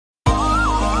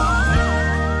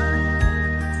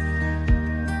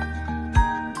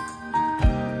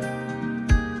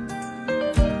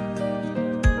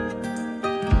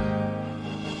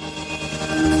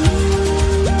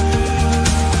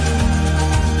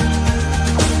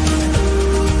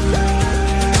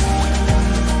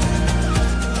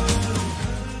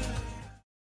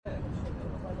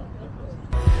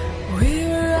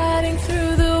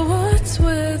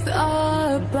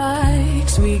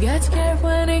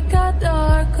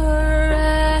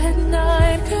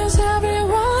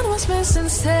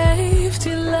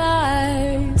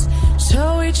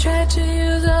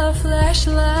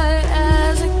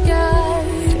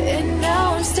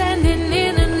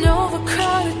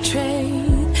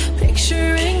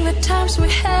tears we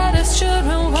had as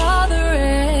children while the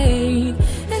rain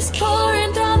is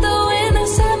pouring down the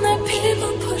windows and the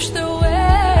people push their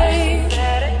way.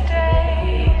 Better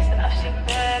days, I've seen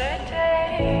better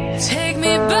days. Take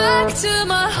me back to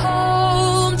my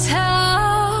hometown.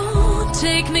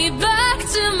 Take me back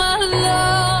to my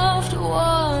loved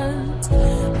ones.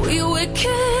 We were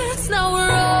kids, now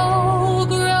we're all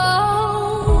grown.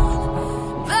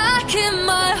 Back in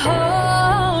my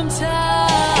hometown.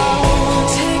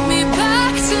 Take me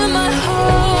back to my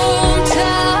hometown.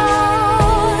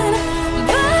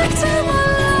 Back to my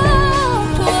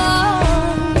loved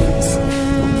ones.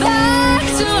 Back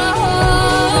to my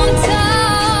hometown.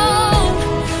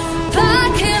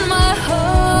 Back in my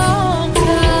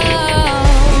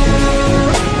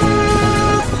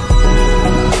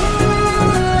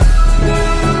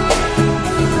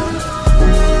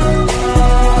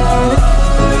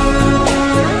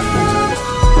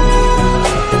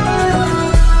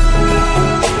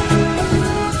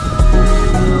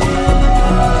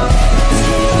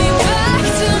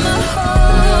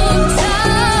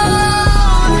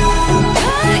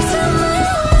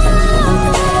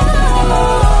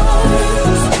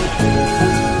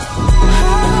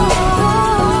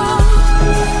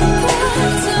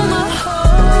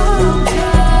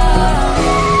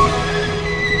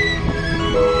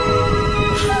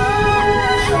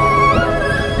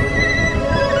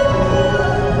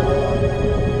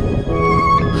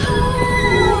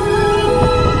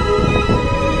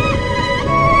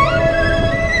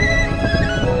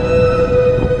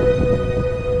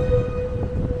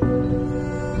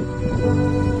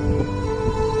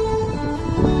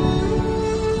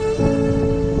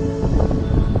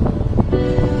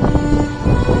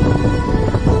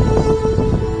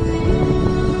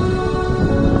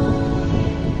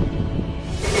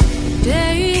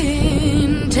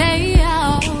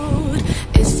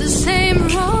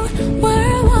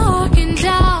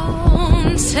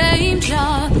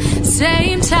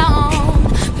same town,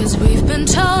 'cause we've been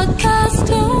told that's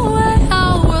the way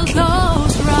our world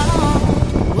goes round.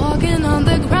 Walking on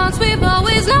the grounds we've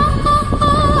always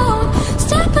known,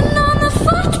 stepping on the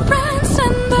footprints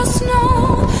in the snow.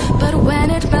 But when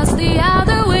it melts, the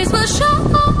other ways will show.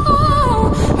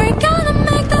 We're gonna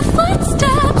make the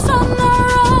footsteps on our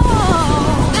own.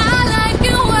 That life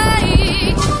can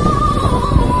wait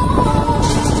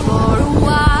for a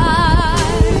while.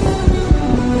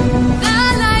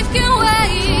 That life can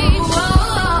wait.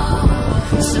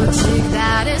 So take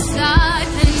that aside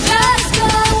and just go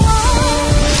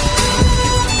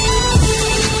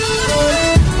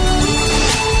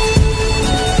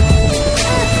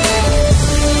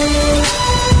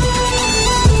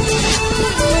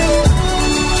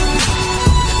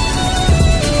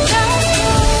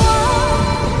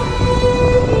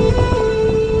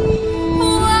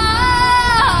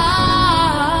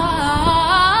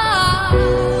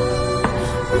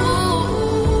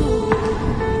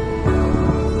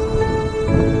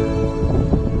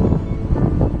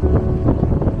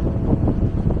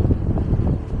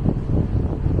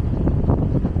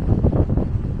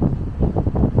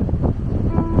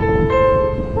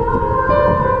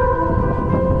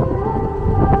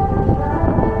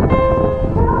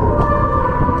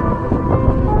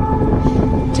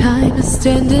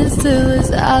standing still as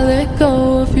I let go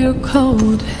of your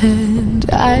cold hand.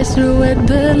 Eyes are wet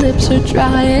but lips are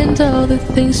dry, and all the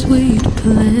things we'd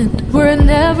planned were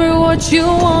never what you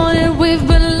wanted. We've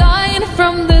been lying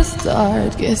from the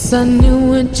start. Guess I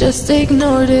knew and just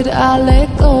ignored it. I let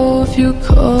go of your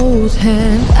cold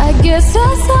hand. I guess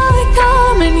I saw it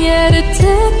coming, yet it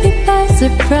took me by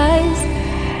surprise.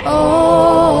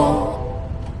 Oh,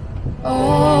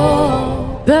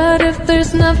 but if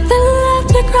there's nothing left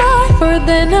to cry for,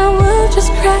 then I will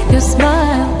just crack a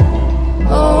smile.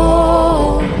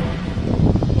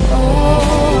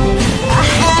 I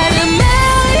had a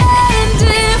million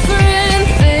different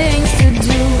things to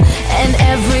do, and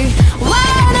every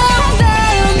one of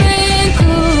them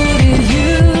included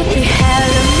you. We had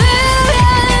a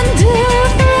million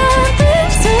different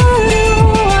things to do.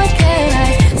 What can I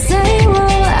say?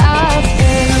 Well,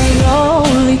 after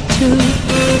only two.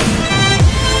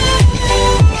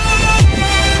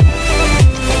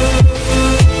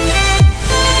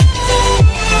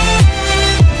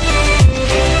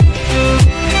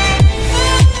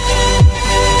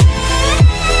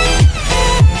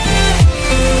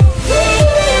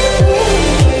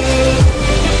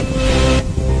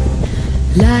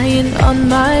 Lying on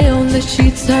my own, the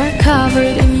sheets are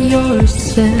covered in your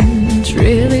scent.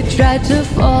 Really tried to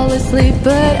fall asleep,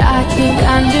 but I can't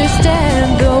understand.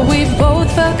 Though we both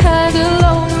felt kinda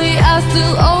lonely, I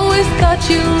still always thought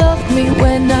you loved me.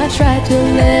 When I tried to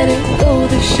let it go,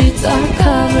 the sheets are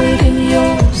covered in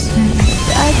your scent.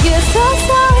 I guess I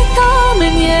saw it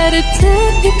coming, yet it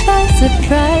took me by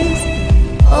surprise.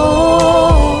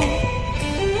 Oh,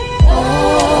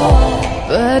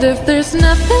 but if there's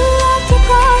nothing left to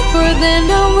cry for, then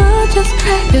I will just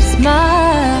crack a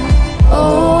smile.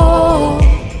 Oh,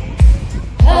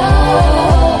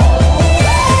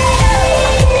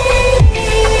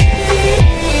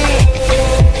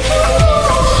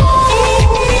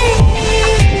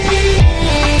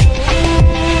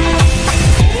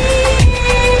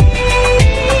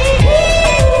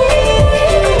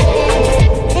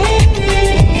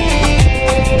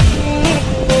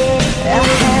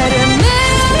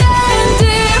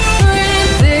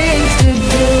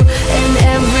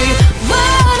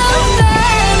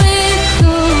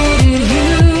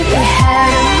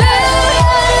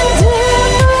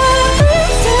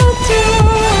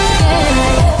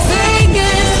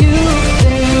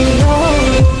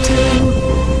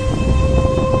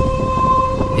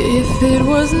 it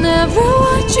was never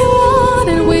what you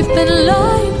wanted. We've been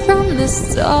lying from the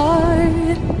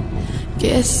start.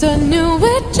 Guess I knew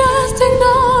it, just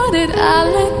ignored it. I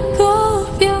let go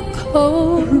of your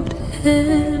cold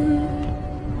hand.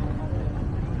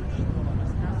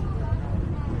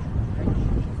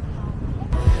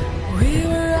 We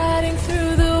were riding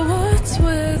through the woods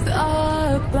with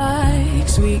our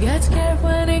bikes. We got scared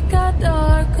when it got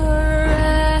darker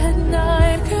at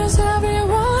night, 'cause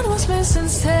everyone was missing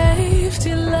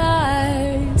safety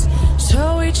lights. So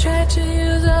we tried to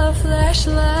use a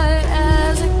flashlight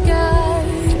as a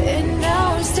guide. And now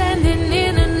I'm standing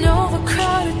in an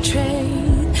overcrowded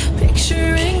train,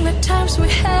 picturing the times we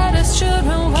had as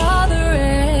children while the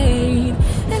rain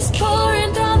is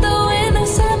pouring down the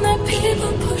windows and the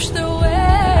people push their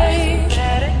way.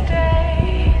 Better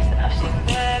days, I've seen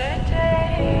better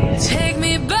days. Take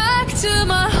me back to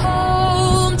my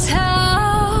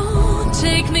hometown.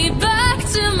 Take me back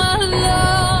to my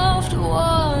loved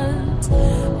ones.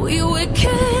 We were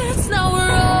kids, now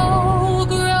we're all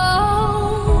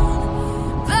grown.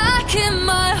 Back in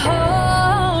my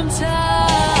hometown.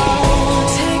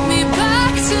 Take me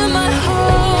back to my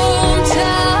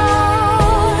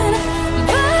hometown.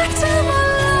 Back to my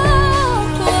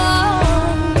loved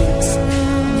ones.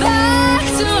 Back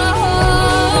to my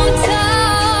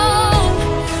hometown.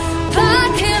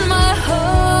 Back in my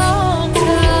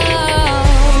hometown.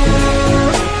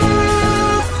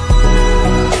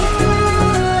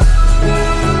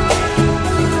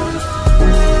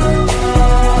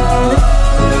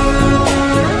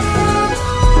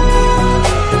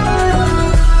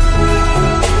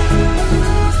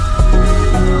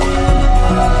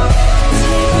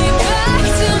 Take me back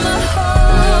to my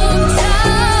hometown.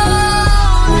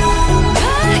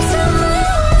 Back to my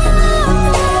loved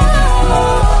ones.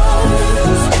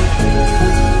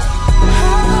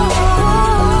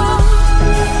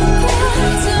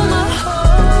 Back to my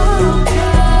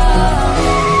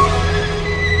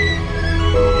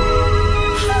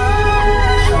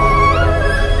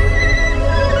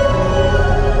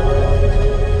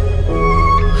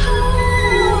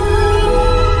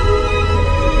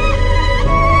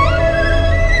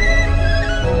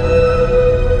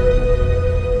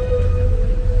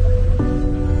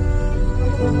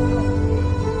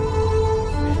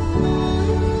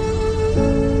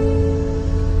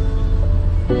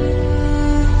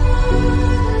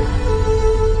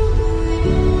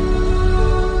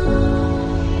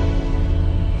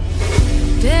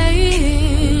Day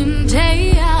in,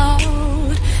 day out,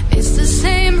 it's the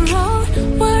same road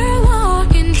we're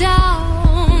walking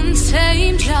down.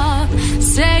 Same job,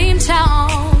 same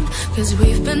town, 'cause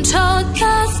we've been told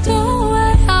that's the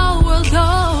way our world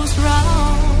goes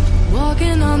round.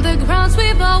 Walking on the grounds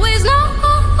we've always known,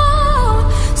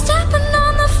 stepping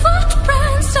on the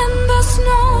footprints in the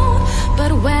snow.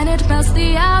 But when it melts,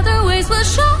 the other ways will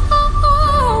show.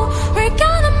 We're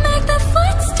gonna make the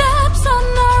footsteps on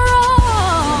our own.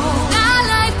 Now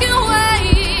life can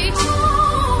wait,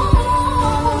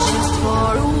 just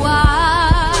for a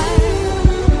while.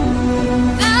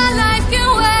 Now life can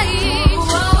wait,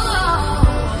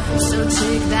 so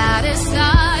take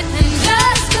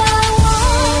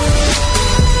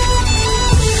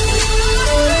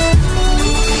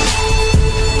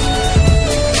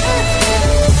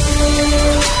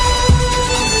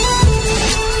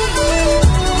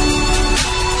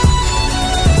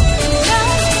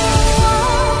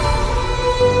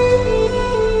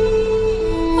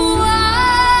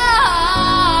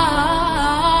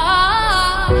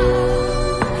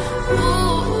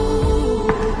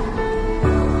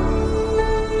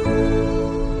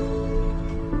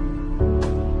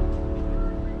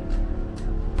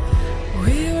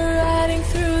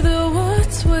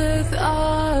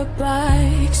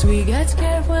we get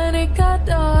scared when it got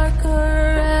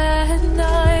darker at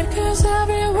night, 'cause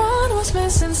everyone was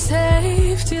missing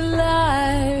safety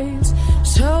lights.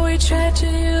 So we tried to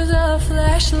use a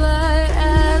flashlight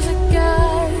as a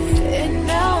guide. And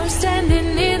now I'm standing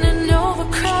in an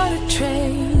overcrowded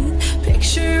train,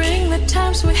 picturing the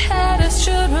times we had as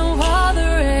children while the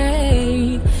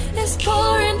rain is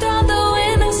pouring down the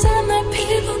windows and the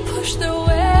people push their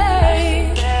way.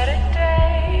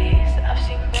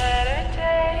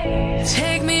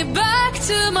 Take me back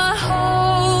to my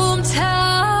hometown.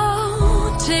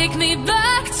 Take me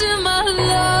back to my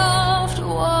loved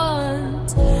ones.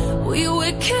 We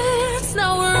were kids,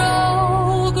 now we're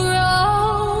all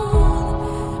grown.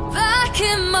 Back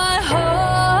in my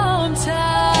hometown.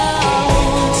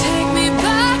 Take me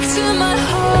back to my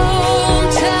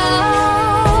hometown.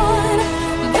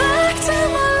 Back to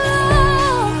my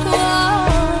loved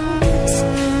ones.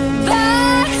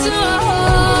 Back to my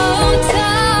hometown.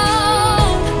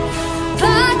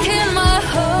 Back in my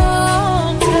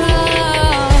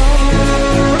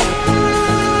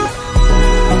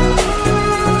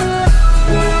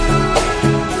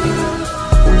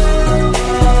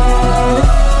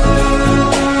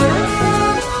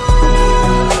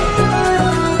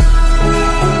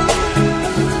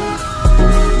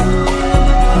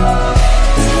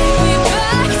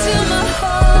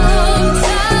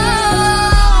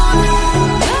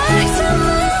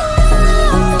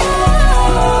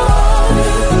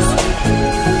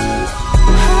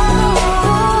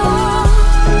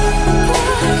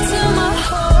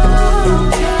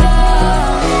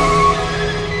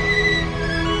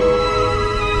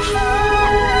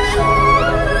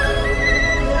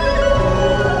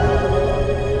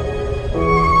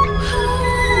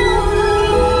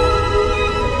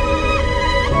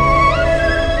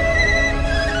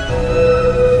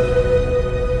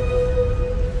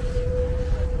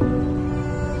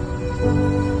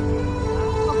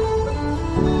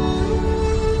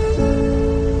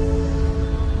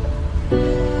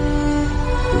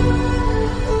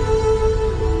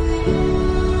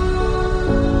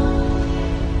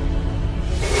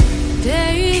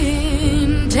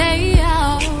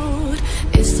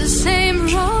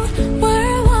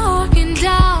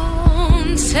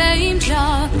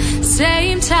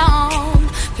same town,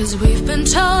 'cause we've been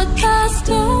told that's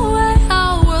the way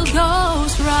our world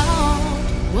goes round.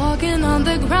 Walking on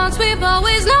the grounds we've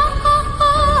always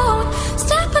known,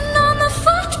 stepping on the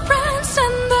footprints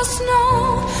in the snow.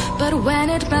 But when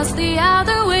it melts, the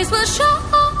other ways will show.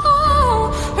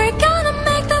 We're gonna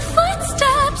make the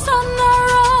footsteps on our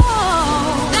own.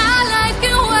 That life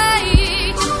can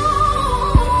wait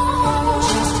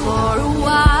just for a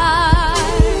while.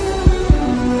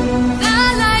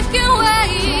 That life can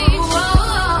wait,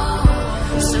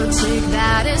 so take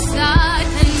that aside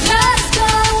and just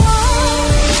go on.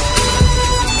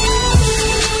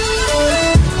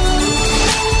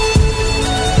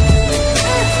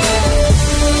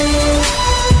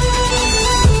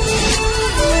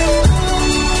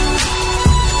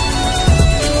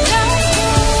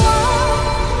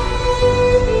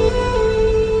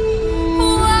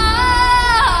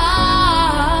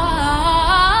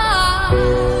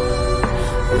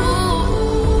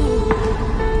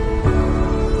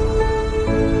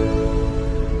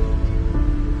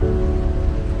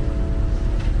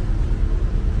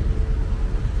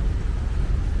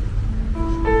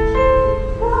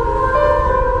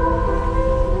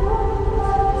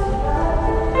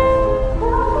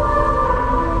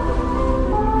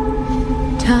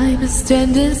 Time is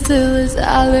standing still as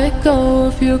I let go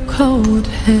of your cold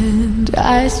hand.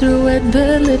 Eyes are wet,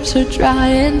 but lips are dry,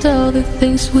 and all the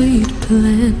things we'd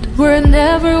planned were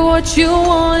never what you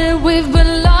wanted. We've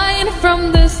been lying from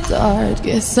the start.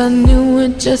 Guess I knew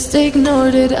it, just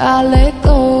ignored it. I let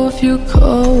go of your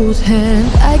cold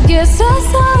hand. I guess I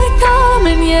saw it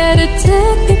coming, yet it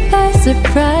took me by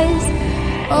surprise.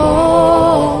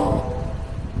 Oh,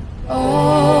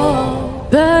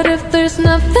 but if there's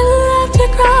nothing left to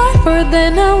cry for,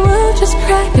 then I will just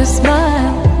crack a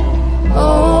smile.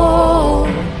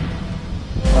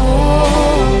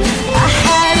 I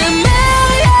had a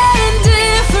million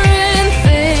different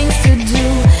things to do,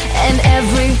 and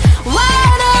every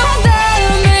one of them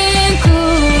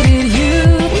included you.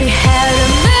 We had a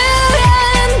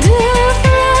million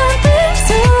different things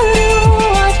to do.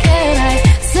 What can I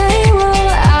say? Well,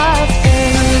 I've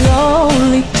been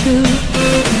lonely too.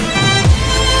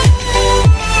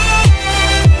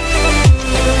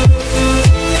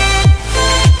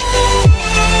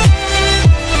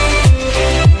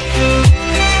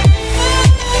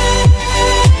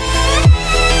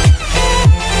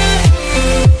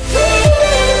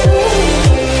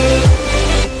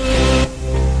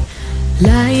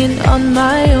 on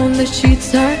my own, the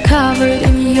sheets are covered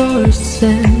in your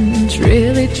scent.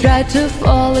 Really tried to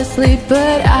fall asleep,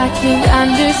 but I can't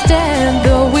understand.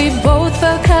 Though we both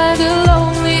felt kinda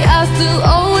lonely, I still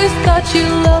always thought you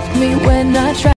loved me when I tried.